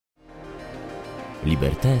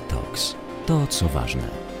Liberté Talks. To, co ważne.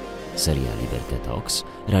 Seria Liberté Talks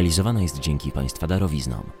realizowana jest dzięki Państwa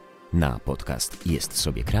darowiznom. Na podcast Jest,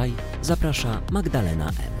 sobie, kraj zaprasza Magdalena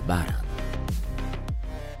M.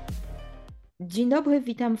 Dzień dobry,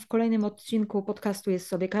 witam w kolejnym odcinku podcastu Jest,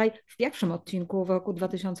 sobie, kraj, w pierwszym odcinku w roku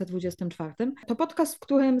 2024. To podcast, w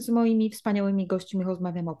którym z moimi wspaniałymi gośćmi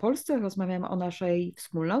rozmawiam o Polsce, rozmawiam o naszej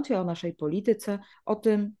wspólnocie, o naszej polityce, o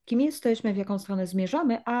tym, kim jesteśmy, w jaką stronę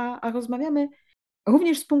zmierzamy, a rozmawiamy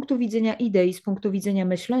również z punktu widzenia idei, z punktu widzenia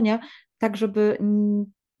myślenia, tak żeby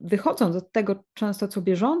wychodząc od tego często co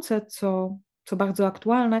bieżące, co bardzo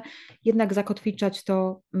aktualne, jednak zakotwiczać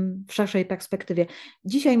to w szerszej perspektywie.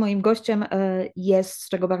 Dzisiaj moim gościem jest, z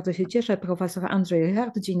czego bardzo się cieszę, profesor Andrzej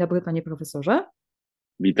Rychard. Dzień dobry, panie profesorze.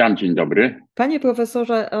 Witam, dzień dobry. Panie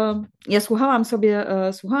profesorze, ja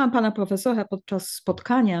słuchałam pana profesora podczas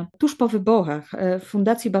spotkania tuż po wyborach w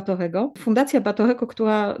Fundacji Batorego. Fundacja Batorego,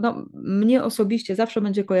 która mnie osobiście zawsze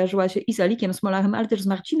będzie kojarzyła się i z Alikiem Smolarem, ale też z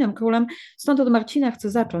Marcinem Królem. Stąd od Marcina chcę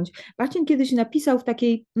zacząć. Marcin kiedyś napisał w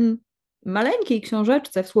takiej maleńkiej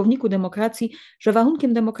książeczce w słowniku demokracji, że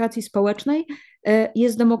warunkiem demokracji społecznej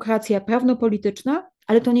jest demokracja prawno-polityczna,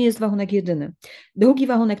 ale to nie jest warunek jedyny. Drugi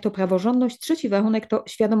warunek to praworządność, trzeci warunek to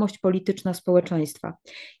świadomość polityczna społeczeństwa.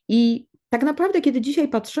 I tak naprawdę, kiedy dzisiaj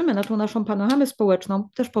patrzymy na tą naszą panoramę społeczną,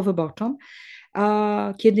 też powyborczą,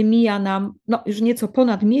 kiedy mija nam już nieco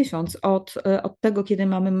ponad miesiąc od tego, kiedy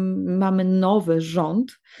mamy nowy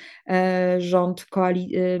rząd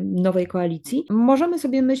nowej koalicji, możemy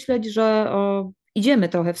sobie myśleć, że idziemy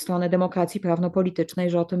trochę w stronę demokracji prawno-politycznej,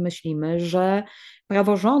 że o tym myślimy, że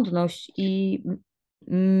praworządność i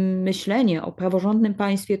myślenie o praworządnym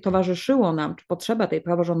państwie towarzyszyło nam, czy potrzeba tej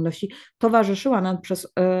praworządności towarzyszyła nam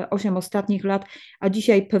przez 8 ostatnich lat, a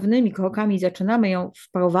dzisiaj pewnymi krokami zaczynamy ją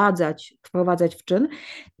wprowadzać w czyn.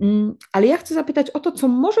 Ale ja chcę zapytać o to, co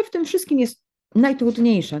może w tym wszystkim jest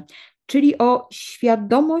najtrudniejsze, czyli o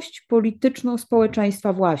świadomość polityczną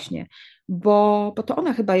społeczeństwa właśnie, bo to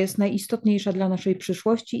ona chyba jest najistotniejsza dla naszej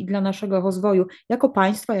przyszłości i dla naszego rozwoju jako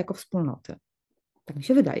państwa, jako wspólnoty. Tak mi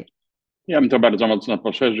się wydaje. Ja bym to bardzo mocno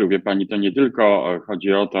poszerzył. Wie pani, to nie tylko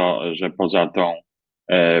chodzi o to, że poza tą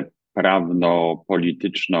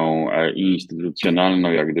prawno-polityczną i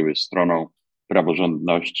instytucjonalną, jak gdyby stroną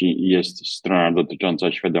praworządności jest strona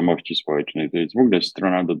dotycząca świadomości społecznej. To jest w ogóle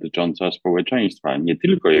strona dotycząca społeczeństwa, nie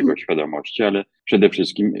tylko jego świadomości, ale przede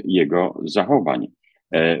wszystkim jego zachowań,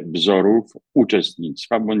 wzorów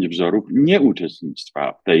uczestnictwa bądź wzorów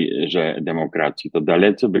nieuczestnictwa w tejże demokracji. To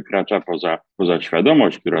dalece wykracza poza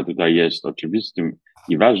świadomość, która tutaj jest oczywistym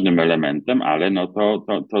i ważnym elementem, ale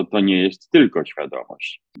to nie jest tylko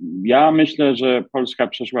świadomość. Ja myślę, że Polska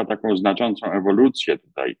przeszła taką znaczącą ewolucję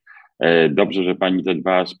tutaj. Dobrze, że pani te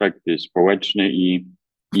dwa aspekty, społeczny i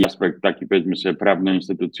aspekt taki, powiedzmy sobie,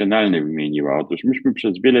 prawno-instytucjonalny wymieniła. Otóż myśmy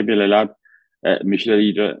przez wiele, wiele lat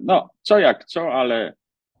myśleli, że co jak co, ale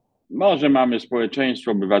może mamy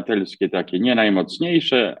społeczeństwo obywatelskie takie nie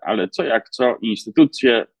najmocniejsze, ale co jak co,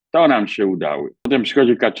 instytucje, to nam się udały. Potem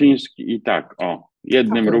przychodzi Kaczyński i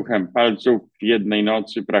jednym ruchem palców w jednej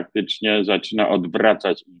nocy praktycznie zaczyna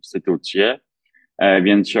odwracać instytucje,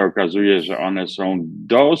 więc się okazuje, że one są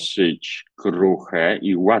dosyć kruche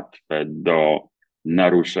i łatwe do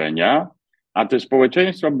naruszenia, a te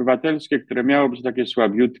społeczeństwo obywatelskie, które miało być takie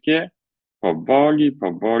słabiutkie,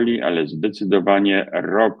 powoli, ale zdecydowanie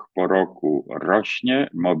rok po roku rośnie,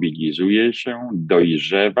 mobilizuje się,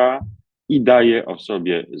 dojrzewa i daje o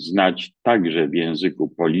sobie znać także w języku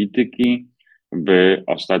polityki w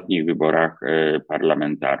ostatnich wyborach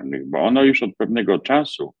parlamentarnych, bo ono już od pewnego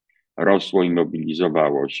czasu rosło i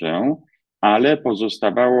mobilizowało się, ale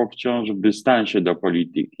pozostawało wciąż w dystansie do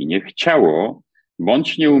polityki. Nie chciało,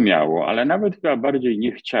 bądź nie umiało, ale nawet chyba bardziej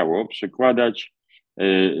nie chciało przekładać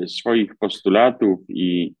swoich postulatów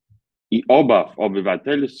i obaw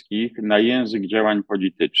obywatelskich na język działań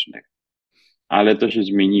politycznych. Ale to się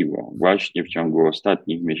zmieniło właśnie w ciągu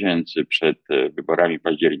ostatnich miesięcy przed wyborami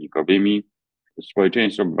październikowymi.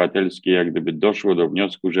 Społeczeństwo obywatelskie jak gdyby doszło do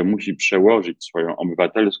wniosku, że musi przełożyć swoją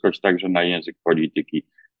obywatelskość także na język polityki.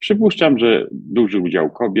 Przypuszczam, że duży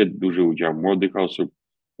udział kobiet, duży udział młodych osób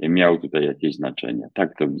miał tutaj jakieś znaczenie.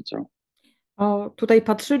 Tak to widzę. Tutaj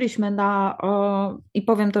patrzyliśmy i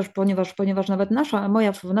powiem też, ponieważ nawet nasza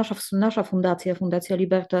fundacja, Fundacja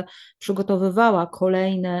Liberte, przygotowywała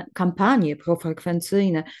kolejne kampanie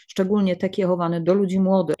profrekwencyjne, szczególnie te kierowane do ludzi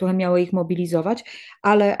młodych, które miały ich mobilizować,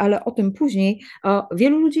 ale o tym później.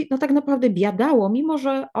 Wielu ludzi tak naprawdę biadało, mimo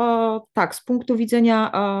że z punktu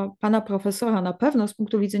widzenia pana profesora, na pewno z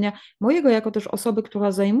punktu widzenia mojego, jako też osoby,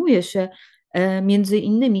 która zajmuje się między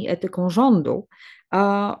innymi etyką rządu,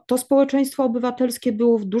 a to społeczeństwo obywatelskie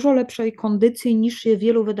było w dużo lepszej kondycji niż się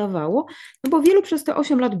wielu wydawało, no bo wielu przez te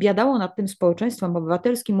 8 lat biadało nad tym społeczeństwem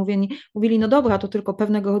obywatelskim, mówili, no dobra, to tylko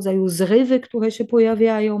pewnego rodzaju zrywy, które się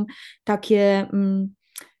pojawiają, takie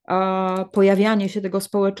pojawianie się tego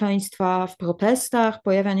społeczeństwa w protestach,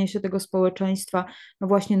 pojawianie się tego społeczeństwa no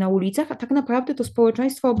właśnie na ulicach, a tak naprawdę to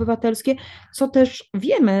społeczeństwo obywatelskie, co też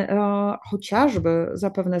wiemy, chociażby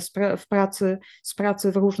zapewne z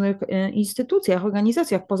pracy w różnych instytucjach,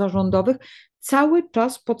 organizacjach pozarządowych, cały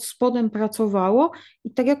czas pod spodem pracowało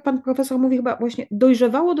i tak jak pan profesor mówi, chyba właśnie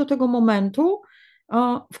dojrzewało do tego momentu,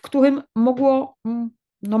 w którym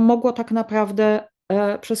mogło tak naprawdę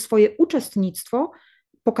przez swoje uczestnictwo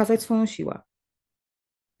pokazać swoją siłę.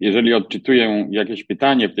 Jeżeli odczytuję jakieś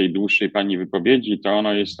pytanie w tej dłuższej pani wypowiedzi, to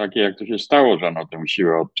ono jest takie, jak to się stało, że ono tę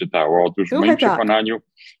siłę odczytało. Otóż w moim przekonaniu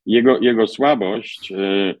jego słabość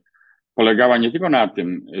polegała nie tylko na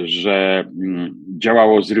tym, że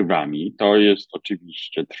działało zrywami, to jest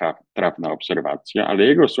oczywiście trafna obserwacja, ale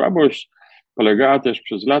jego słabość polegała też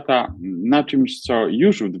przez lata na czymś, co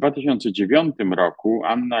już w 2009 roku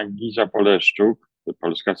Anna Giza-Poleszczuk,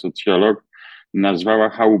 polska socjolog, nazwała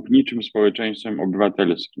chałupniczym społeczeństwem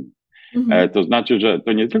obywatelskim. To znaczy, że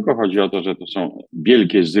to nie tylko chodzi o to, że to są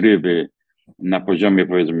wielkie zrywy na poziomie,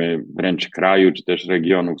 powiedzmy, wręcz kraju, czy też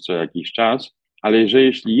regionów co jakiś czas, ale że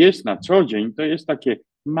jeśli jest na co dzień, to jest takie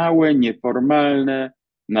małe, nieformalne,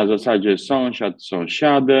 na zasadzie sąsiad z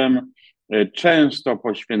sąsiadem, często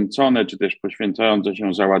poświęcone, czy też poświęcające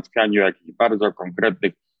się załatwianiu jakichś bardzo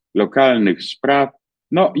konkretnych, lokalnych spraw.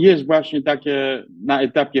 No jest właśnie takie na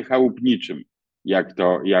etapie chałupniczym,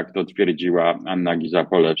 jak to twierdziła Anna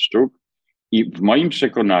Giza-Poleszczuk. I w moim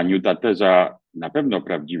przekonaniu ta teza na pewno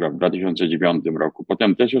prawdziwa w 2009 roku,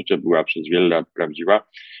 potem też jeszcze była przez wiele lat prawdziwa,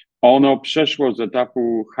 ono przeszło z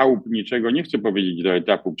etapu chałupniczego, nie chcę powiedzieć do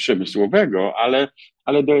etapu przemysłowego,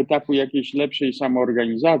 ale do etapu jakiejś lepszej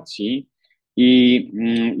samoorganizacji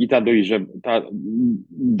i ta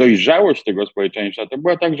dojrzałość tego społeczeństwa to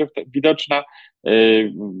była także widoczna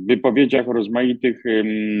w wypowiedziach rozmaitych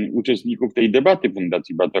uczestników tej debaty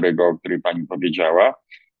Fundacji Batorego, o której pani powiedziała.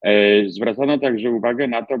 Zwracano także uwagę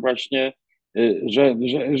na to właśnie,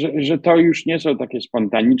 że to już nie są takie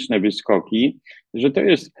spontaniczne wyskoki, że to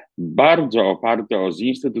jest bardzo oparte o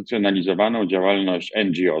zinstytucjonalizowaną działalność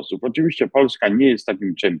NGO-sów. Oczywiście Polska nie jest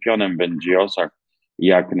takim czempionem w NGO-sach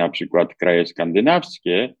jak na przykład kraje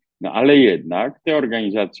skandynawskie, no ale jednak te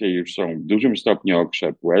organizacje już są w dużym stopniu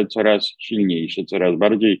okrzepłe, coraz silniejsze, coraz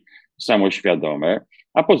bardziej samoświadome,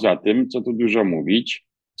 a poza tym, co tu dużo mówić,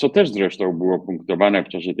 co też zresztą było punktowane w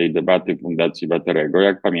czasie tej debaty Fundacji Batorego,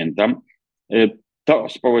 jak pamiętam, to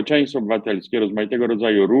społeczeństwo obywatelskie, rozmaitego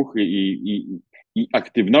rodzaju ruchy i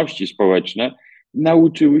aktywności społeczne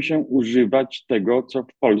nauczyły się używać tego, co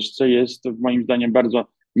w Polsce jest moim zdaniem bardzo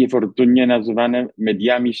niefortunnie nazywane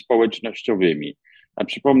mediami społecznościowymi. A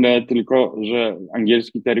przypomnę tylko, że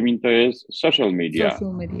angielski termin to jest social media.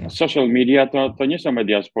 Social media to nie są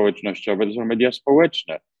media społecznościowe, to są media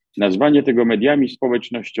społeczne. Nazwanie tego mediami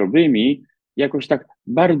społecznościowymi jakoś tak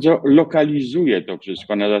bardzo lokalizuje to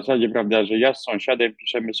wszystko na zasadzie, prawda, że ja z sąsiadem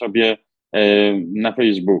piszemy sobie na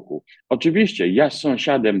Facebooku. Oczywiście ja z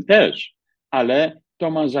sąsiadem też, ale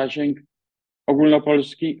to ma zasięg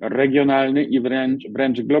ogólnopolski, regionalny i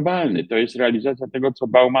wręcz globalny. To jest realizacja tego, co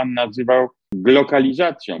Bauman nazywał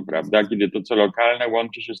glokalizacją, prawda, kiedy to, co lokalne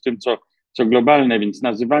łączy się z tym, co globalne, więc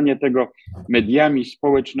nazywanie tego mediami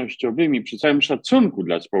społecznościowymi, przy całym szacunku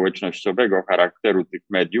dla społecznościowego charakteru tych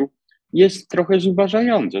mediów, jest trochę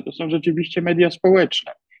zubażające. To są rzeczywiście media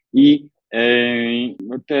społeczne. I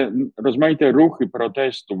te rozmaite ruchy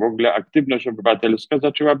protestu, w ogóle aktywność obywatelska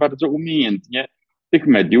zaczęła bardzo umiejętnie tych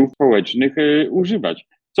mediów społecznych używać.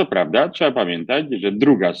 Co prawda, trzeba pamiętać, że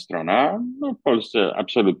druga strona, no w Polsce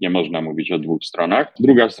absolutnie można mówić o dwóch stronach,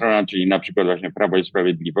 druga strona, czyli na przykład właśnie Prawo i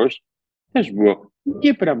Sprawiedliwość, też było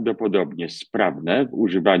nieprawdopodobnie sprawne w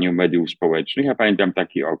używaniu mediów społecznych. Ja pamiętam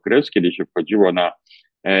taki okres, kiedy się wchodziło na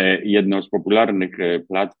jedną z popularnych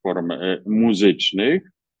platform muzycznych,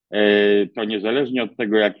 to niezależnie od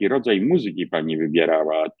tego, jaki rodzaj muzyki pani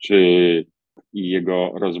wybierała, czy i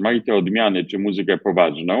jego rozmaite odmiany, czy muzykę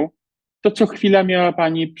poważną, to co chwila miała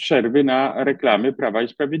pani przerwy na reklamy Prawa i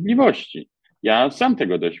Sprawiedliwości. Ja sam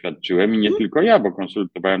tego doświadczyłem i nie tylko ja, bo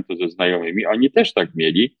konsultowałem to ze znajomymi, oni też tak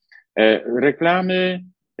mieli. Reklamy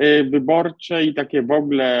wyborcze i takie w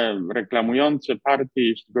ogóle reklamujące partie,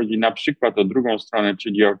 jeśli chodzi na przykład o drugą stronę,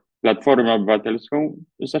 czyli o Platformę Obywatelską,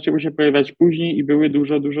 zaczęły się pojawiać później i były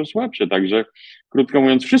dużo słabsze. Także krótko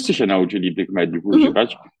mówiąc, wszyscy się nauczyli tych mediów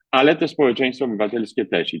używać, ale to społeczeństwo obywatelskie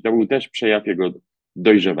też i to był też przejaw jego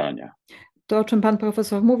dojrzewania. To, o czym pan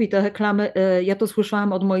profesor mówi, te reklamy, ja to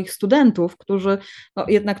słyszałam od moich studentów, którzy, no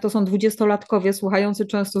jednak to są 20-latkowie słuchający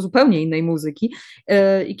często zupełnie innej muzyki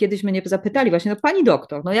i kiedyś mnie zapytali właśnie, no pani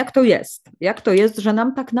doktor, no jak to jest? Jak to jest, że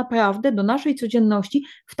nam tak naprawdę do naszej codzienności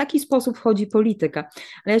w taki sposób wchodzi polityka?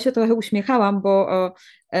 Ale ja się trochę uśmiechałam,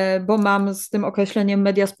 bo mam z tym określeniem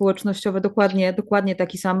media społecznościowe dokładnie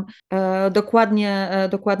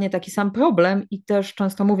taki sam problem i też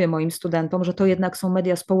często mówię moim studentom, że to jednak są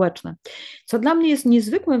media społeczne. Co dla mnie jest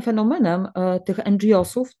niezwykłym fenomenem tych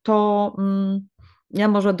NGO-sów, to ja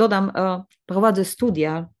może dodam, prowadzę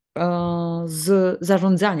studia z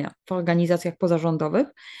zarządzania w organizacjach pozarządowych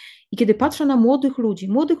i kiedy patrzę na młodych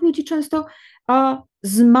ludzi często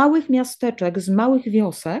z małych miasteczek, z małych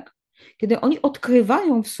wiosek, kiedy oni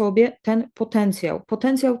odkrywają w sobie ten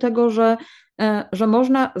potencjał tego, że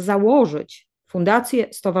można założyć fundację,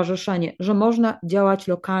 stowarzyszenie, że można działać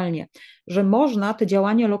lokalnie, że można te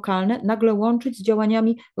działania lokalne nagle łączyć z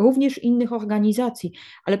działaniami również innych organizacji,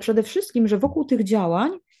 ale przede wszystkim, że wokół tych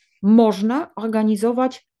działań można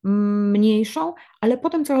organizować mniejszą, ale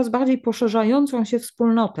potem coraz bardziej poszerzającą się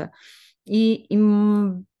wspólnotę.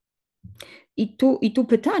 I tu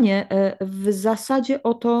pytanie w zasadzie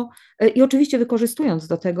o to, i oczywiście wykorzystując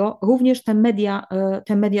do tego również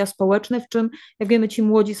te media społeczne, w czym, jak wiemy, ci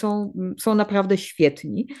młodzi są naprawdę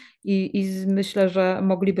świetni i myślę, że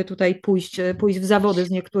mogliby tutaj pójść w zawody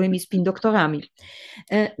z niektórymi spin-doktorami.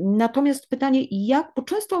 Natomiast pytanie, bo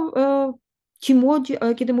często ci młodzi,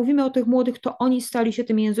 kiedy mówimy o tych młodych, to oni stali się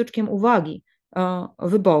tym języczkiem uwagi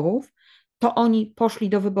wyborów, to oni poszli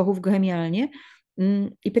do wyborów gremialnie.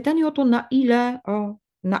 I pytanie o to,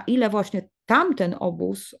 na ile właśnie tamten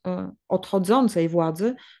obóz odchodzącej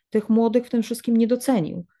władzy tych młodych w tym wszystkim nie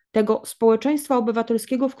docenił. Tego społeczeństwa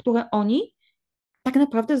obywatelskiego, w które oni tak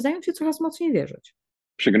naprawdę zdają się coraz mocniej wierzyć.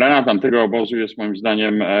 Przegrana tamtego obozu jest moim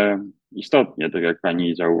zdaniem istotnie, tak jak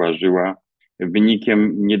pani zauważyła,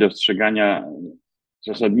 wynikiem niedostrzegania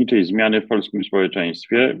zasadniczej zmiany w polskim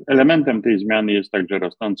społeczeństwie. Elementem tej zmiany jest także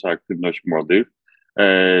rosnąca aktywność młodych.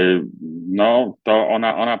 No, to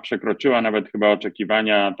ona przekroczyła nawet chyba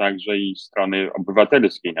oczekiwania także i strony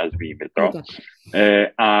obywatelskiej, nazwijmy to,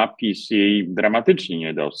 a PiS jej dramatycznie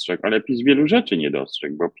nie dostrzegł, ale PiS wielu rzeczy nie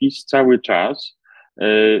dostrzegł, bo PiS cały czas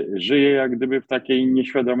żyje jak gdyby w takiej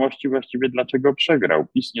nieświadomości właściwie dlaczego przegrał.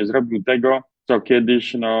 PiS nie zrobił tego, co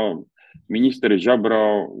kiedyś minister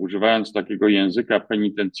Ziobro, używając takiego języka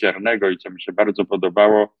penitencjarnego i co mi się bardzo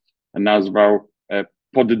podobało, nazwał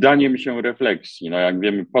poddaniem się refleksji. No jak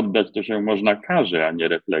wiemy, poddać to się można karze, a nie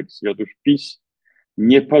refleksji. Otóż PiS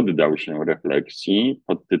nie poddał się refleksji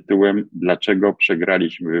pod tytułem dlaczego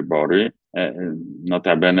przegraliśmy wybory.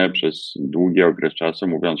 Notabene przez długi okres czasu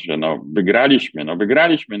mówiąc, że wygraliśmy,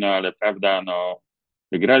 ale prawda,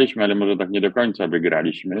 wygraliśmy, ale może tak nie do końca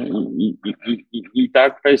wygraliśmy. I ta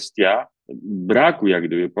kwestia braku jak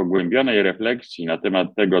gdyby pogłębionej refleksji na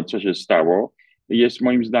temat tego, co się stało, jest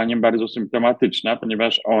moim zdaniem bardzo symptomatyczna,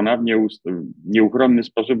 ponieważ ona w nieuchronny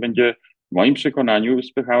sposób będzie w moim przekonaniu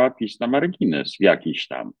spychała PiS na margines jakiś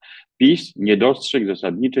tam. PiS nie dostrzegł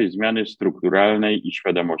zasadniczej zmiany strukturalnej i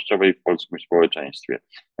świadomościowej w polskim społeczeństwie.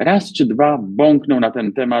 Raz czy dwa bąknął na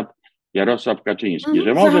ten temat Jarosław Kaczyński,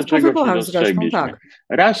 że może czegoś nie dostrzegliśmy. Tak.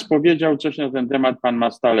 Raz powiedział coś na ten temat pan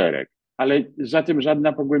Mastalerek, ale za tym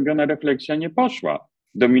żadna pogłębiona refleksja nie poszła.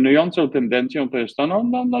 Dominującą tendencją to jest to,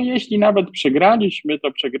 jeśli nawet przegraliśmy,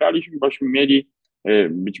 to przegraliśmy, bośmy mieli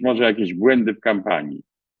być może jakieś błędy w kampanii.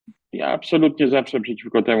 Ja absolutnie zawsze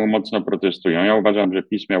przeciwko temu mocno protestuję. Ja uważam, że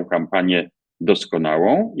PiS miał kampanię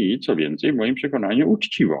doskonałą i co więcej, w moim przekonaniu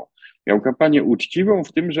uczciwą. Miał kampanię uczciwą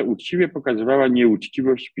w tym, że uczciwie pokazywała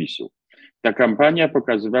nieuczciwość PiS-u. Ta kampania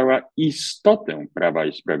pokazywała istotę Prawa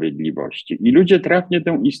i Sprawiedliwości i ludzie trafnie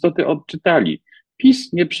tę istotę odczytali.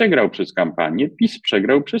 PiS nie przegrał przez kampanię, PiS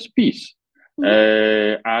przegrał przez PiS.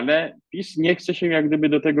 Ale PiS nie chce się jak gdyby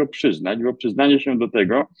do tego przyznać, bo przyznanie się do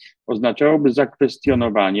tego oznaczałoby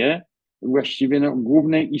zakwestionowanie właściwie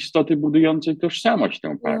głównej istoty budującej tożsamość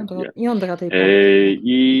tę partię. Jądra tej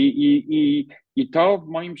partii. I to w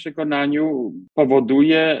moim przekonaniu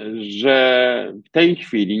powoduje, że w tej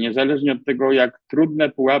chwili, niezależnie od tego, jak trudne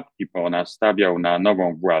pułapki ona stawiał na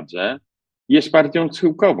nową władzę, jest partią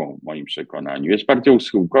schyłkową w moim przekonaniu. Jest partią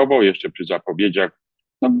schyłkową jeszcze przy zapowiedziach,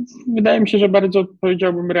 wydaje mi się, że bardzo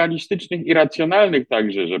powiedziałbym realistycznych i racjonalnych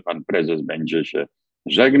także, że pan prezes będzie się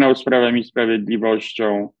żegnał z Prawem i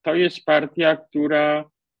Sprawiedliwością. To jest partia, która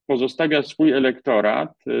pozostawia swój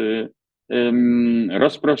elektorat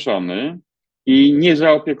rozproszony i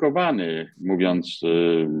niezaopiekowany, mówiąc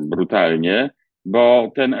brutalnie,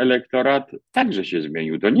 bo ten elektorat także się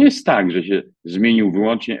zmienił. To nie jest tak, że się zmienił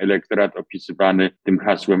wyłącznie elektorat opisywany tym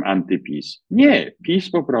hasłem antyPiS. Nie,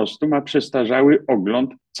 PiS po prostu ma przestarzały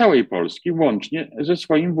ogląd całej Polski, łącznie ze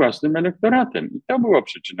swoim własnym elektoratem. I to było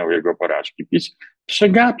przyczyną jego porażki. PiS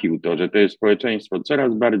przegapił to, że to jest społeczeństwo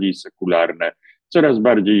coraz bardziej sekularne, coraz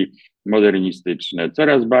bardziej modernistyczne,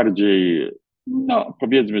 coraz bardziej, no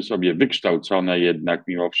powiedzmy sobie, wykształcone jednak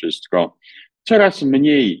mimo wszystko, coraz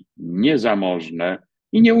mniej niezamożne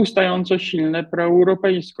i nieustająco silne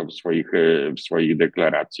proeuropejsko w swoich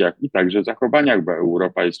deklaracjach i także zachowaniach, bo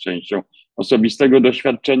Europa jest częścią osobistego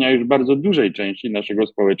doświadczenia już bardzo dużej części naszego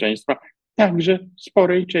społeczeństwa, także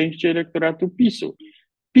sporej części elektoratu PiS-u.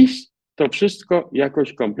 PiS to wszystko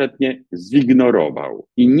jakoś kompletnie zignorował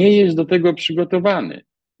i nie jest do tego przygotowany.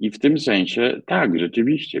 I w tym sensie, tak,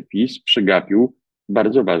 rzeczywiście PiS przegapił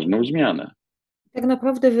bardzo ważną zmianę. Tak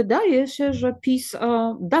naprawdę wydaje się, że PiS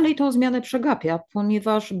dalej tą zmianę przegapia,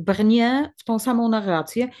 ponieważ brnie w tą samą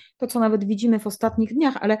narrację, to co nawet widzimy w ostatnich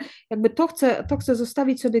dniach, ale jakby to chcę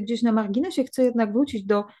zostawić sobie gdzieś na marginesie, chcę jednak wrócić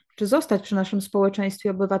czy zostać przy naszym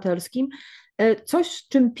społeczeństwie obywatelskim. Coś,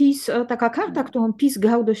 czym PiS, taka karta, którą PiS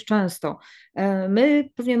grał dość często. My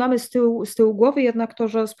pewnie mamy z tyłu głowy jednak to,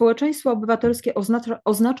 że społeczeństwo obywatelskie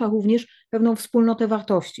oznacza również pewną wspólnotę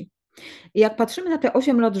wartości. I jak patrzymy na te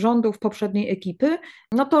 8 lat rządów poprzedniej ekipy,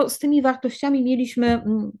 no to z tymi wartościami mieliśmy,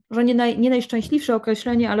 że nie najszczęśliwsze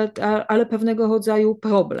określenie, ale pewnego rodzaju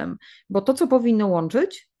problem. Bo to, co powinno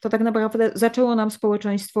łączyć, to tak naprawdę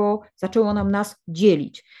zaczęło nam nas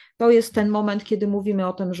dzielić. To jest ten moment, kiedy mówimy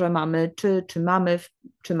o tym, że mamy,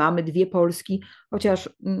 czy mamy dwie Polski, chociaż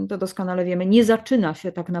to doskonale wiemy, nie zaczyna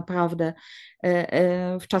się tak naprawdę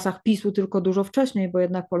w czasach PiS-u, tylko dużo wcześniej, bo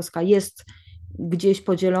jednak Polska jest gdzieś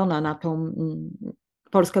podzielona na tą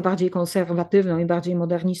Polskę bardziej konserwatywną i bardziej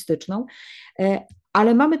modernistyczną,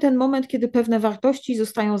 ale mamy ten moment, kiedy pewne wartości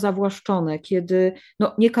zostają zawłaszczone, kiedy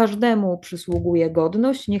nie każdemu przysługuje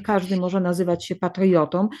godność, nie każdy może nazywać się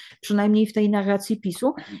patriotą, przynajmniej w tej narracji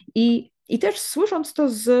PiS-u i też słysząc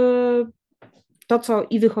to, co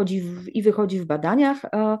wychodzi w badaniach,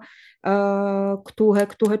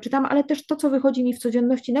 które czytam, ale też to, co wychodzi mi w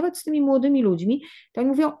codzienności, nawet z tymi młodymi ludźmi, to oni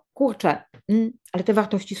mówią, kurczę, ale te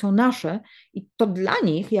wartości są nasze i to dla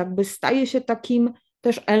nich jakby staje się takim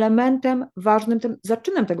też elementem ważnym, tym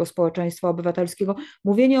zaczynem tego społeczeństwa obywatelskiego,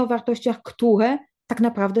 mówienie o wartościach, które tak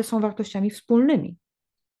naprawdę są wartościami wspólnymi.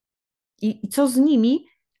 I co z nimi,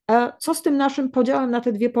 co z tym naszym podziałem na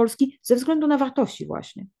te dwie Polski ze względu na wartości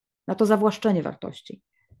właśnie, na to zawłaszczenie wartości.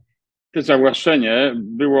 To zawłaszczenie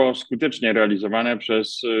było skutecznie realizowane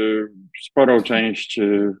przez sporą część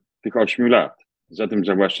tych 8 lat. Za tym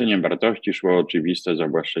zawłaszczeniem wartości szło oczywiste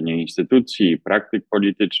zawłaszczenie instytucji, praktyk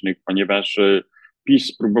politycznych, ponieważ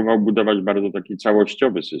PiS próbował budować bardzo taki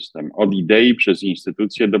całościowy system, od idei przez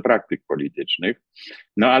instytucje do praktyk politycznych.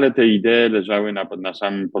 No ale te idee leżały na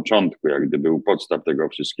samym początku, jak gdyby u podstaw tego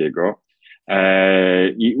wszystkiego.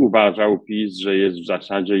 I uważał PiS, że jest w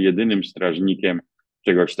zasadzie jedynym strażnikiem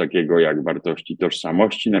czegoś takiego jak wartości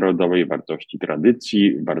tożsamości narodowej, wartości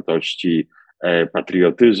tradycji, wartości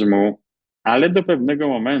patriotyzmu, ale do pewnego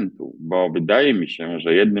momentu, bo wydaje mi się,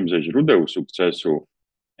 że jednym ze źródeł sukcesu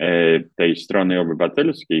tej strony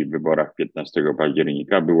obywatelskiej w wyborach 15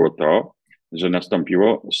 października było to, że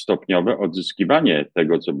nastąpiło stopniowe odzyskiwanie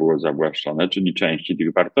tego, co było zawłaszczone, czyli części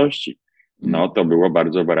tych wartości. No to było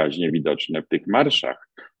bardzo wyraźnie widoczne w tych marszach.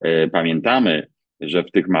 Pamiętamy, że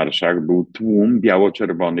w tych marszach był tłum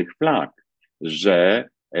biało-czerwonych flag, że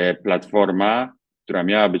Platforma, która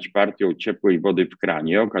miała być partią ciepłej wody w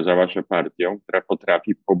kranie, okazała się partią, która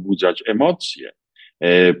potrafi pobudzać emocje,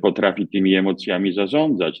 potrafi tymi emocjami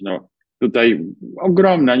zarządzać. No, tutaj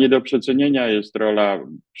ogromna, nie do przecenienia jest rola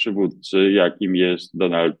przywódcy, jakim jest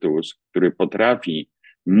Donald Tusk, który potrafi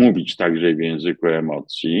mówić także w języku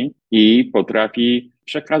emocji i potrafi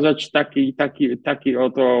przekazać taki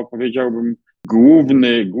oto, powiedziałbym,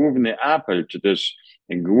 główny apel, czy też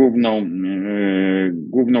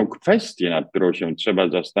główną kwestię, nad którą się trzeba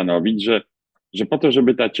zastanowić, że po to,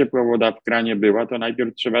 żeby ta ciepła woda w kranie była, to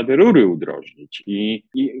najpierw trzeba te rury udrożnić.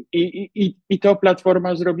 I to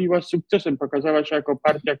Platforma zrobiła z sukcesem. Pokazała się jako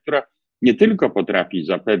partia, która nie tylko potrafi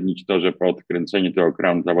zapewnić to, że po odkręceniu tego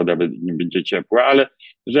kranu ta woda nie będzie ciepła, ale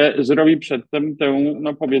że zrobi przedtem tę,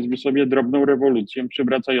 no powiedzmy sobie, drobną rewolucję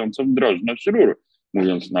przywracającą drożność rur,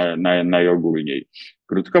 mówiąc najogólniej.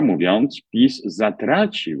 Krótko mówiąc, PiS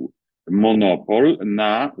zatracił monopol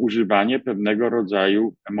na używanie pewnego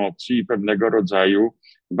rodzaju emocji i pewnego rodzaju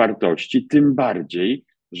wartości, tym bardziej,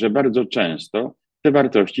 że bardzo często te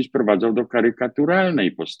wartości sprowadzał do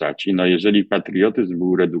karykaturalnej postaci. No jeżeli patriotyzm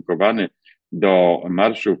był redukowany do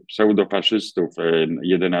marszów pseudofaszystów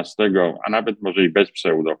 11, a nawet może i bez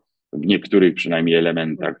pseudo, w niektórych przynajmniej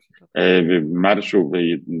elementach, marszu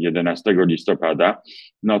 11 listopada,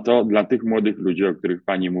 no to dla tych młodych ludzi, o których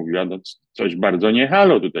pani mówiła, no coś bardzo nie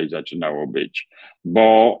halo tutaj zaczynało być,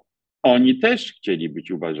 bo oni też chcieli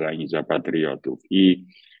być uważani za patriotów. I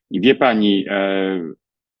wie pani,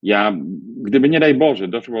 ja, gdyby nie daj Boże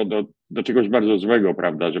doszło do czegoś bardzo złego,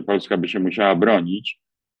 prawda, że Polska by się musiała bronić,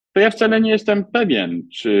 to ja wcale nie jestem pewien,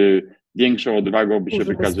 czy większą odwagą by się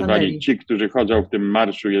wykazywali ci, którzy chodzą w tym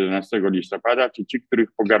marszu 11 listopada, czy ci, których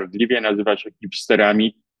pogardliwie nazywa się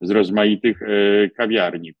hipsterami z rozmaitych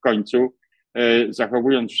kawiarni. W końcu,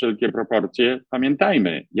 zachowując wszelkie proporcje,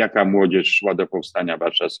 pamiętajmy, jaka młodzież szła do powstania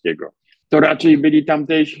warszawskiego. To raczej byli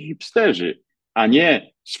tamtejsi hipsterzy, a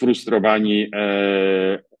nie sfrustrowani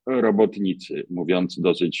robotnicy, mówiąc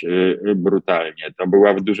dosyć brutalnie. To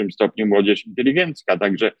była w dużym stopniu młodzież inteligencka,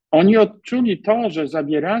 także oni odczuli to, że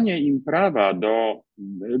zabieranie im prawa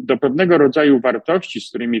do pewnego rodzaju wartości, z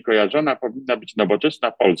którymi kojarzona powinna być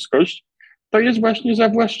nowoczesna polskość, to jest właśnie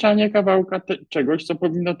zawłaszczanie kawałka czegoś, co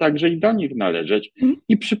powinno także i do nich należeć.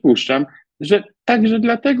 I przypuszczam, że także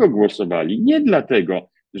dlatego głosowali, nie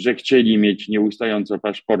dlatego, że chcieli mieć nieustająco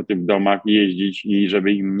paszporty w domach i jeździć i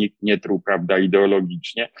żeby im nikt nie truł, prawda,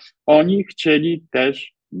 ideologicznie. Oni chcieli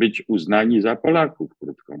też być uznani za Polaków,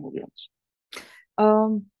 krótko mówiąc.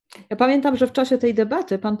 Ja pamiętam, że w czasie tej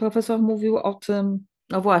debaty pan profesor mówił o tym,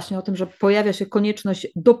 no właśnie, o tym, że pojawia się konieczność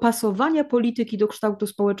dopasowania polityki do kształtu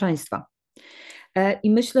społeczeństwa.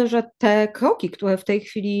 I myślę, że te kroki, które w tej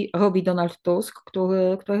chwili robi Donald Tusk,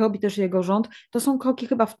 które robi też jego rząd, to są kroki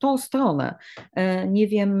chyba w tą stronę. Nie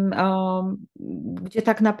wiem, gdzie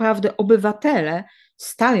tak naprawdę obywatele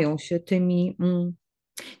stają się tymi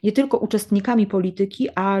nie tylko uczestnikami polityki,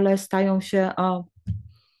 ale stają się,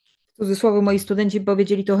 w cudzysłowie moi studenci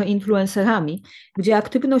powiedzieli, trochę influencerami, gdzie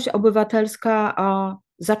aktywność obywatelska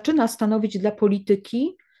zaczyna stanowić dla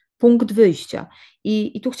polityki punkt wyjścia.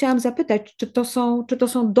 I tu chciałam zapytać, czy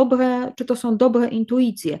to są dobre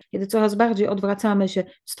intuicje, kiedy coraz bardziej odwracamy się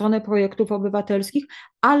w stronę projektów obywatelskich,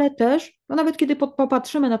 ale też, no nawet kiedy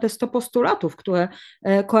popatrzymy na te 100 postulatów, które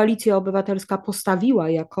Koalicja Obywatelska postawiła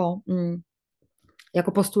jako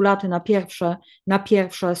postulaty na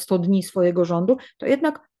pierwsze 100 dni swojego rządu, to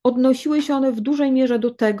jednak odnosiły się one w dużej mierze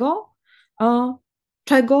do tego,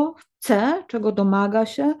 czego chce, czego domaga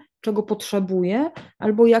się, czego potrzebuje,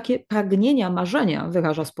 albo jakie pragnienia, marzenia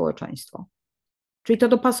wyraża społeczeństwo. Czyli to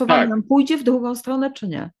dopasowanie nam pójdzie w drugą stronę, czy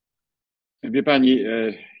nie? Wie pani,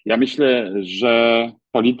 ja myślę, że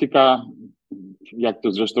polityka, jak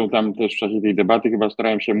to zresztą tam też w czasie tej debaty chyba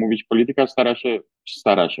starałem się mówić, polityka stara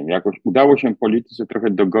się, jakoś udało się polityce trochę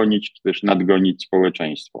dogonić, czy też nadgonić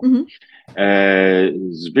społeczeństwo.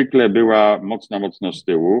 Zwykle była mocno z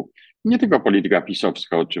tyłu. Nie tylko polityka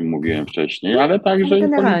pisowska, o czym mówiłem wcześniej, ale także i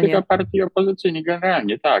polityka partii opozycyjnych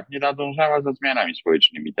generalnie, tak, nie nadążała za zmianami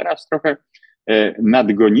społecznymi. Teraz trochę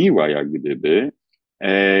nadgoniła jak gdyby,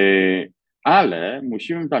 ale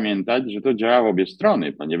musimy pamiętać, że to działa w obie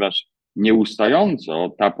strony, ponieważ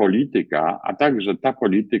nieustająco ta polityka, a także ta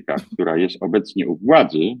polityka, która jest obecnie u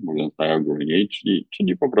władzy, mówiąc najogólniej,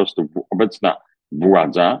 czyli po prostu obecna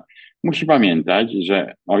władza, musi pamiętać,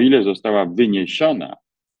 że o ile została wyniesiona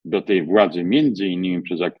do tej władzy między innymi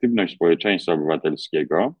przez aktywność społeczeństwa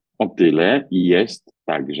obywatelskiego, o tyle jest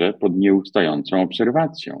także pod nieustającą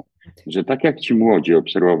obserwacją. Że tak jak ci młodzi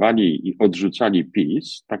obserwowali i odrzucali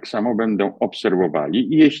PiS, tak samo będą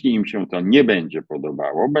obserwowali i jeśli im się to nie będzie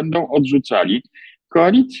podobało, będą odrzucali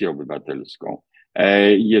Koalicję Obywatelską,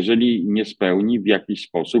 jeżeli nie spełni w jakiś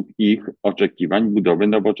sposób ich oczekiwań budowy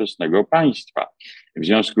nowoczesnego państwa. W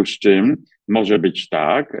związku z czym może być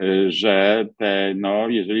tak, że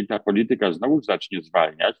jeżeli ta polityka znowu zacznie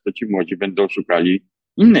zwalniać, to ci młodzi będą szukali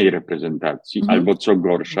innej reprezentacji, albo co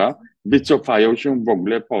gorsza, wycofają się w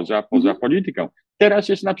ogóle poza polityką. Teraz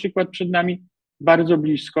jest na przykład przed nami bardzo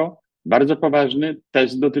blisko, bardzo poważny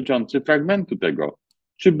test dotyczący fragmentu tego,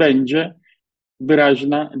 czy będzie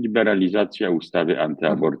wyraźna liberalizacja ustawy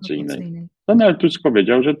antyaborcyjnej. Donald Tusk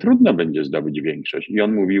powiedział, że trudno będzie zdobyć większość i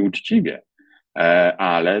on mówi uczciwie,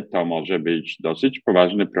 ale to może być dosyć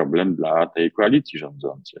poważny problem dla tej koalicji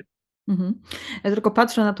rządzącej. Ja tylko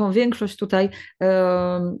patrzę na tą większość tutaj.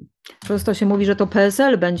 Często się mówi, że to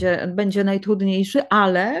PSL będzie najtrudniejszy,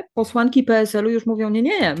 ale posłanki PSL-u już mówią,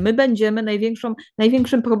 nie, my będziemy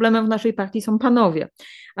największym problemem w naszej partii są panowie.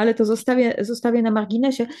 Ale to zostawię na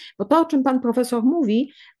marginesie, bo to, o czym pan profesor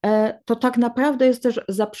mówi, to tak naprawdę jest też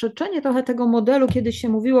zaprzeczenie trochę tego modelu, kiedyś się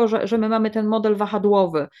mówiło, że my mamy ten model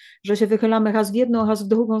wahadłowy, że się wychylamy raz w jedną, raz w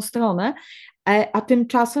drugą stronę, A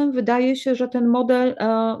tymczasem wydaje się, że ten model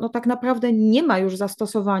no, tak naprawdę nie ma już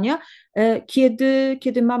zastosowania,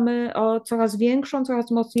 kiedy mamy coraz większą,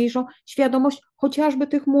 coraz mocniejszą świadomość chociażby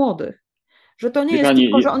tych młodych. Że to nie Wie jest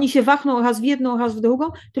tylko, pani, że oni się wahną raz w jedną, raz w drugą,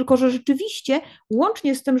 tylko że rzeczywiście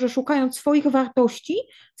łącznie z tym, że szukając swoich wartości,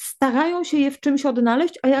 starają się je w czymś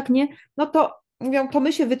odnaleźć, a jak nie, no to mówią, to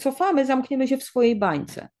my się wycofamy, zamkniemy się w swojej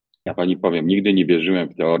bańce. ja pani powiem, nigdy nie wierzyłem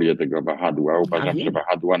w teorię tego wahadła. Uważam, że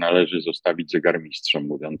wahadła należy zostawić zegarmistrzom,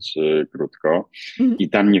 mówiąc krótko. I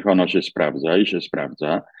tam niech ono się sprawdza i się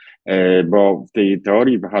sprawdza, bo w tej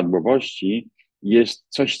teorii wahadłowości jest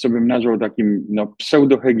coś, co bym nazwał takim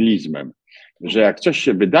pseudoheglizmem, że jak coś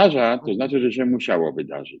się wydarza, to znaczy, że się musiało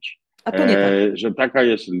wydarzyć. A to nie tak. Że taka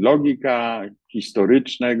jest logika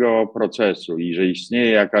historycznego procesu i że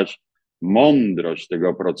istnieje jakaś mądrość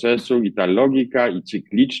tego procesu i ta logika i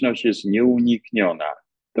cykliczność jest nieunikniona.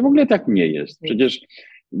 To w ogóle tak nie jest. Przecież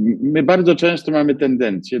my bardzo często mamy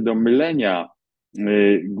tendencję do mylenia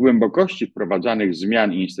głębokości wprowadzanych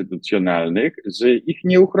zmian instytucjonalnych z ich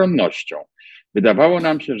nieuchronnością. Wydawało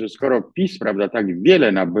nam się, że skoro PiS, prawda, tak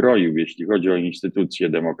wiele nabroił, jeśli chodzi o instytucje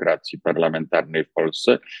demokracji parlamentarnej w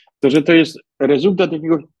Polsce, to że to jest rezultat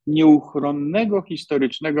jakiegoś nieuchronnego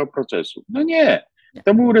historycznego procesu. No nie,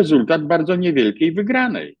 to był rezultat bardzo niewielkiej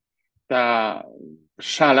wygranej. Ta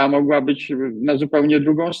szala mogła być na zupełnie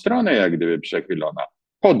drugą stronę, jak gdyby przechylona.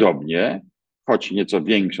 Podobnie, choć nieco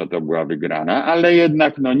większa to była wygrana, ale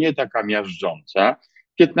jednak nie taka miażdżąca,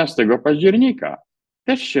 15 października.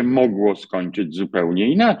 Też się mogło skończyć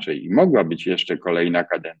zupełnie inaczej i mogła być jeszcze kolejna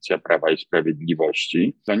kadencja Prawa i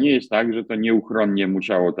Sprawiedliwości. To nie jest tak, że to nieuchronnie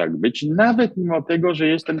musiało tak być, nawet mimo tego, że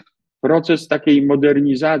jest ten proces takiej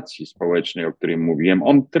modernizacji społecznej, o którym mówiłem.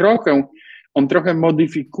 On trochę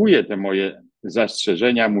modyfikuje te moje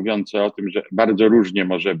zastrzeżenia mówiące o tym, że bardzo różnie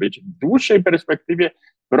może być. W dłuższej perspektywie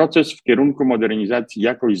proces w kierunku modernizacji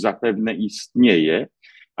jakoś zapewne istnieje,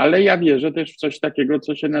 ale ja wierzę też w coś takiego,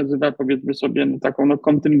 co się nazywa, powiedzmy sobie, taką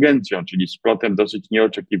kontyngencją, czyli splotem dosyć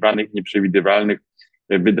nieoczekiwanych, nieprzewidywalnych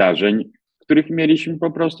wydarzeń, których mieliśmy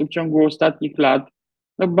po prostu w ciągu ostatnich lat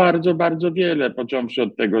bardzo, bardzo wiele, począwszy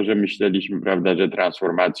od tego, że myśleliśmy, prawda, że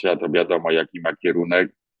transformacja to wiadomo jaki ma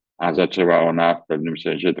kierunek, a zaczęła ona w pewnym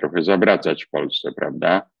sensie trochę zawracać w Polsce,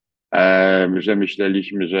 prawda? Że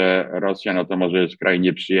myśleliśmy, że Rosja, to może jest kraj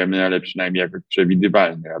nieprzyjemny, ale przynajmniej jakoś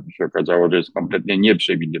przewidywalny, a tu się okazało, że jest kompletnie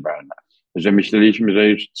nieprzewidywalna. Że myśleliśmy, że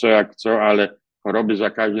już co jak co, ale choroby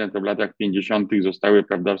zakaźne to w latach 50. zostały,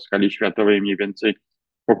 prawda, w skali światowej mniej więcej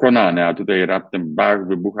pokonane, a tutaj raptem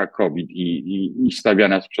wybucha COVID i stawia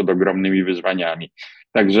nas przed ogromnymi wyzwaniami.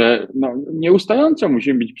 Także nieustająco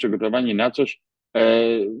musimy być przygotowani na coś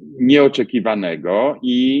nieoczekiwanego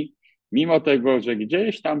i mimo tego, że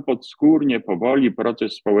gdzieś tam podskórnie powoli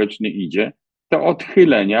proces społeczny idzie, to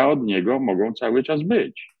odchylenia od niego mogą cały czas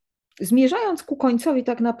być. Zmierzając ku końcowi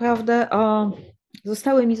tak naprawdę,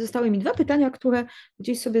 zostały mi dwa pytania, które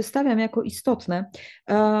gdzieś sobie stawiam jako istotne.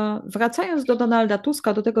 Wracając do Donalda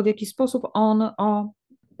Tuska, do tego, w jaki sposób on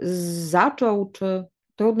zaczął, czy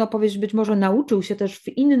trudno powiedzieć, być może nauczył się też w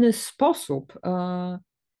inny sposób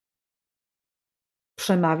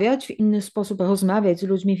przemawiać, w inny sposób rozmawiać z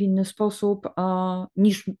ludźmi, w inny sposób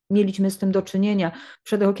niż mieliśmy z tym do czynienia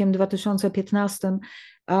przed rokiem 2015,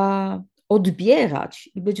 odbierać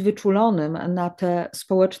i być wyczulonym na te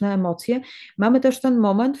społeczne emocje. Mamy też ten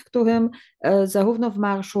moment, w którym zarówno w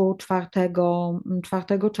marszu 4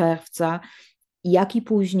 czerwca, jak i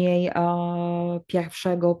później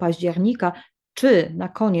 1 października, czy na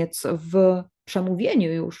koniec w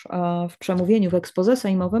przemówieniu w exposé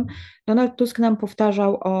sejmowym, Donald Tusk nam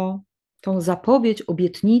powtarzał o tą zapowiedź,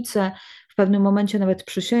 obietnicę, w pewnym momencie nawet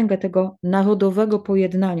przysięgę tego narodowego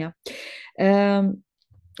pojednania.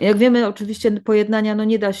 Jak wiemy, oczywiście pojednania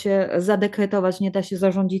nie da się zadekretować, nie da się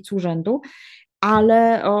zarządzić z urzędu,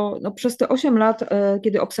 ale przez te 8 lat,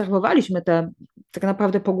 kiedy obserwowaliśmy te tak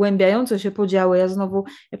naprawdę pogłębiające się podziały,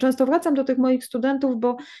 ja często wracam do tych moich studentów,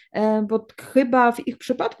 bo chyba w ich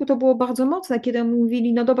przypadku to było bardzo mocne, kiedy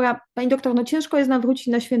mówili, no dobra, pani doktor, ciężko jest nam wrócić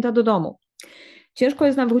na święta do domu. Ciężko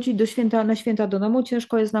jest nam wrócić na święta do domu,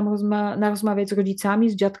 ciężko jest nam rozmawiać z rodzicami,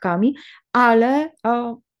 z dziadkami, ale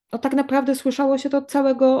tak naprawdę słyszało się to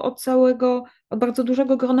od bardzo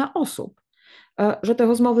dużego grona osób, że te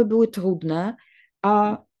rozmowy były trudne.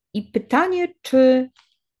 I pytanie,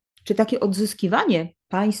 czy takie odzyskiwanie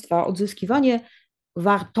państwa, odzyskiwanie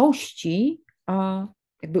wartości,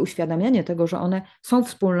 jakby uświadamianie tego, że one są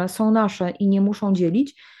wspólne, są nasze i nie muszą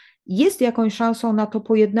dzielić, jest jakąś szansą na to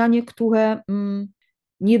pojednanie, które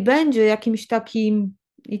nie będzie jakimś takim,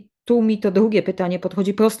 i tu mi to drugie pytanie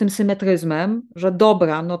podchodzi, prostym symetryzmem, że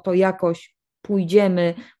dobra, to jakoś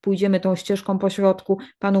pójdziemy tą ścieżką pośrodku,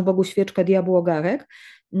 Panu Bogu świeczkę, diabłu ogarek,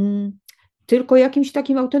 tylko jakimś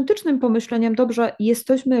takim autentycznym pomyśleniem, dobrze,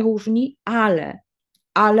 jesteśmy różni,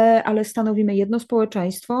 ale stanowimy jedno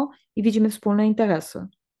społeczeństwo i widzimy wspólne interesy.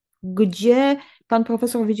 Gdzie Pan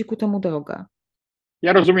Profesor widzi ku temu drogę?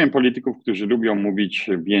 Ja rozumiem polityków, którzy lubią mówić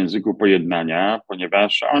w języku pojednania,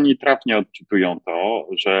 ponieważ oni trafnie odczytują to,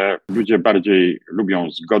 że ludzie bardziej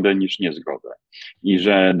lubią zgodę niż niezgodę i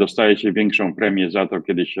że dostaje się większą premię za to,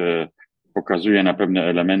 kiedy się pokazuje na pewne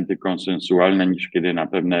elementy konsensualne, niż kiedy na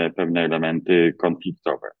pewne elementy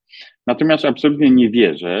konfliktowe. Natomiast absolutnie nie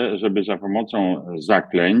wierzę, żeby za pomocą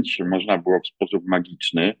zaklęć można było w sposób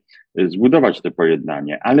magiczny zbudować to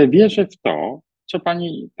pojednanie, ale wierzę w to, co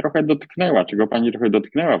pani trochę dotknęła, czego pani trochę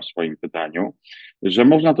dotknęła w swoim pytaniu, że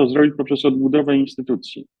można to zrobić poprzez odbudowę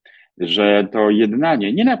instytucji, że to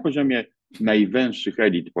jednanie nie na poziomie najwęższych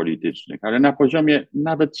elit politycznych, ale na poziomie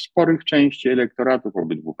nawet sporych części elektoratów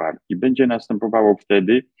obydwu partii będzie następowało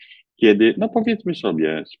wtedy, kiedy, no powiedzmy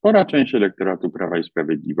sobie, spora część elektoratu Prawa i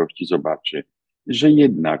Sprawiedliwości zobaczy, że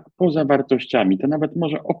jednak poza wartościami to nawet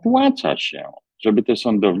może opłaca się, żeby to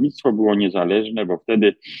sądownictwo było niezależne, bo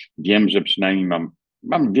wtedy wiem, że przynajmniej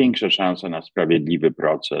mam większe szanse na sprawiedliwy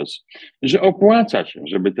proces, że opłaca się,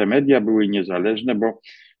 żeby te media były niezależne,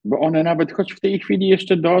 bo one nawet, choć w tej chwili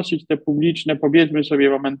jeszcze dosyć te publiczne, powiedzmy sobie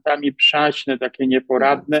momentami przaśne, takie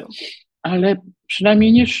nieporadne, ale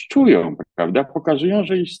przynajmniej nie szczują, prawda? Pokazują,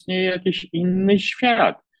 że istnieje jakiś inny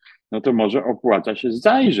świat. No to może opłaca się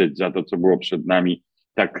zajrzeć za to, co było przed nami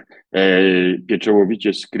tak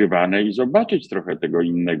pieczołowicie skrywane i zobaczyć trochę tego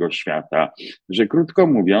innego świata, że krótko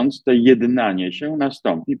mówiąc, to jednanie się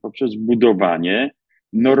nastąpi poprzez budowanie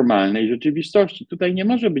normalnej rzeczywistości. Tutaj nie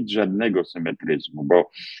może być żadnego symetryzmu,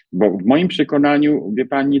 bo w moim przekonaniu, wie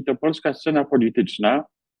pani, to polska scena polityczna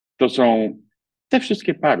to są te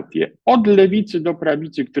wszystkie partie, od lewicy do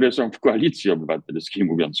prawicy, które są w koalicji obywatelskiej,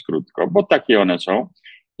 mówiąc krótko, bo takie one są,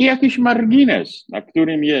 i jakiś margines, na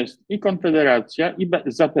którym jest i Konfederacja, i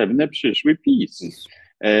zapewne przyszły PiS.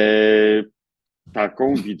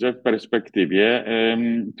 Taką widzę w perspektywie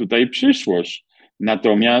tutaj przyszłość.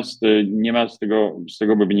 Natomiast nie ma z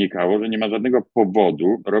tego by wynikało, że nie ma żadnego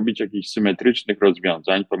powodu robić jakichś symetrycznych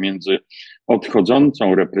rozwiązań pomiędzy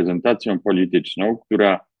odchodzącą reprezentacją polityczną,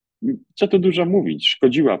 która, co tu dużo mówić,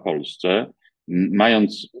 szkodziła Polsce,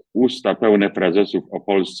 mając usta pełne frazesów o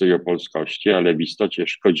Polsce i o polskości, ale w istocie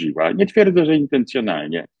szkodziła. Nie twierdzę, że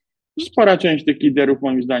intencjonalnie. Spora część tych liderów,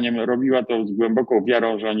 moim zdaniem, robiła to z głęboką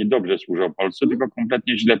wiarą, że oni dobrze służą Polsce, tylko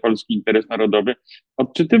kompletnie źle polski interes narodowy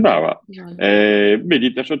odczytywała.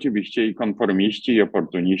 Byli też oczywiście i konformiści, i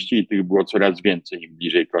oportuniści, i tych było coraz więcej im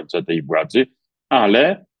bliżej końca tej władzy,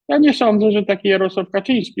 ale ja nie sądzę, że taki Jarosław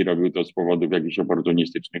Kaczyński robił to z powodów jakichś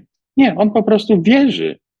oportunistycznych. Nie, on po prostu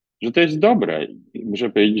wierzy, że to jest dobre. I muszę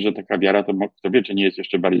powiedzieć, że taka wiara, to kto wie, czy nie jest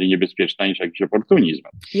jeszcze bardziej niebezpieczna niż jakiś oportunizm.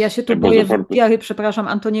 Ja się tu boję wiary, przepraszam,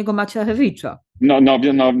 Antoniego Macierewicza.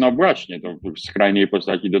 No właśnie, to w skrajnej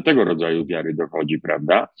postaci do tego rodzaju wiary dochodzi,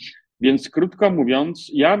 prawda? Więc krótko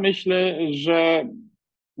mówiąc, ja myślę, że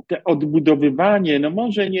te odbudowywanie, no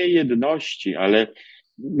może nie jedności, ale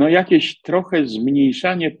no jakieś trochę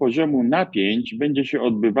zmniejszanie poziomu napięć będzie się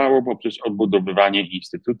odbywało poprzez odbudowywanie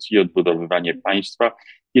instytucji, odbudowywanie państwa,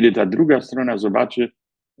 kiedy ta druga strona zobaczy,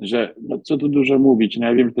 że no co tu dużo mówić, no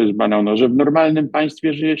ja wiem, że to jest banalne, że w normalnym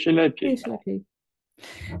państwie żyje się lepiej.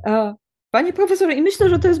 Panie profesorze, i myślę,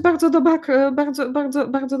 że to jest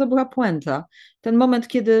bardzo dobra puenta. Ten moment,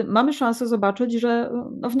 kiedy mamy szansę zobaczyć, że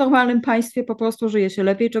no w normalnym państwie po prostu żyje się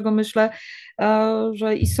lepiej, czego myślę,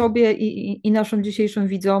 że i sobie, i naszym dzisiejszym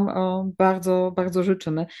widzom bardzo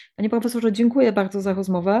życzymy. Panie profesorze, dziękuję bardzo za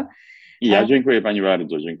rozmowę. I ja dziękuję pani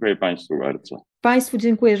bardzo, dziękuję państwu bardzo. Państwu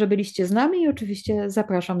dziękuję, że byliście z nami i oczywiście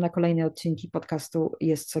zapraszam na kolejne odcinki podcastu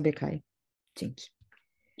Jest, sobie, kraj. Dzięki.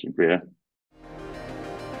 Dziękuję.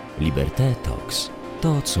 Liberté Talks.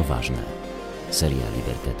 To, co ważne. Seria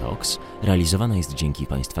Liberté Talks realizowana jest dzięki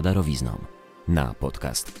Państwa darowiznom. Na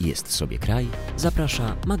podcast Jest, sobie, kraj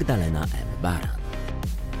zaprasza Magdalena M. Baran.